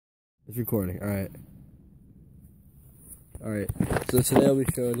It's recording. Alright. So today I'll be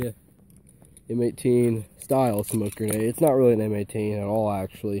showing you M18 style smoke grenade. It's not really an M18 at all,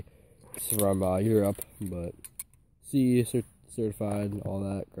 actually. It's from Europe, but CE certified and all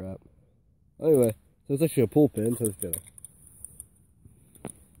that crap. Anyway, so it's actually a pull pin, so it's gonna.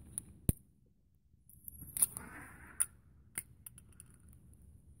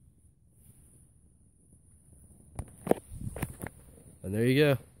 And there you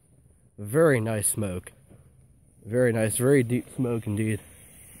go. Very nice smoke. Very nice, very deep smoke indeed.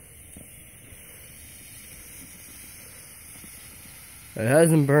 It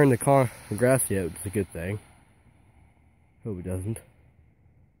hasn't burned the grass yet, which is a good thing. Hope it doesn't.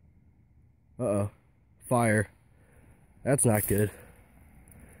 Uh-oh. Fire. That's not good.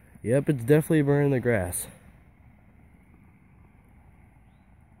 Yep, it's definitely burning the grass.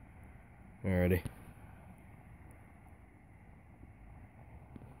 Alrighty.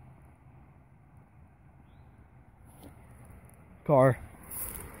 Car.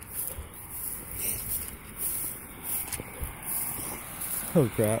 Oh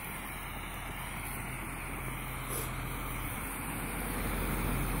crap.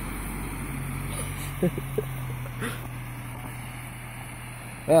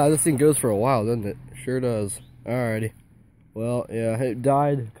 This thing goes for a while, doesn't it? Sure does. Alrighty. Well, yeah, it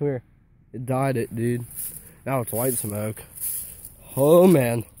died. Come here. It died it, dude. Now it's white smoke. Oh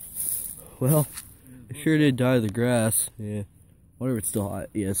man. Well, it sure did dye the grass. Yeah. Whatever, it's still hot.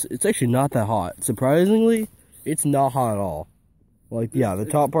 Yes, it's actually not that hot. Surprisingly, it's not hot at all. Like, yeah, the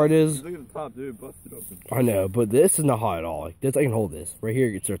top part is. Look at the top, dude. Busted open. I know, but this is not hot at all. Like, this, I can hold this. Right here,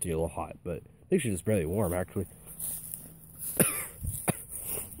 it starts to get a little hot, but it's just barely warm, actually.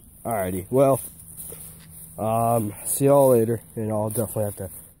 Alrighty, well, see y'all later, and I'll definitely have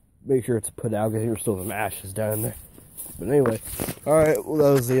to make sure it's put out because there's still some ashes down there. But anyway, alright, well,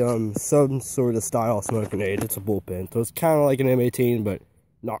 that was the some sort of style smoke grenade. It's a bullpen, so it's kind of like an M18, but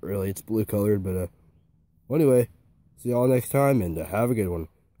not really. It's blue colored, but well, anyway, see y'all next time, and have a good one.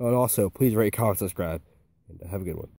 Oh, and also, please rate, comment, subscribe, and have a good one.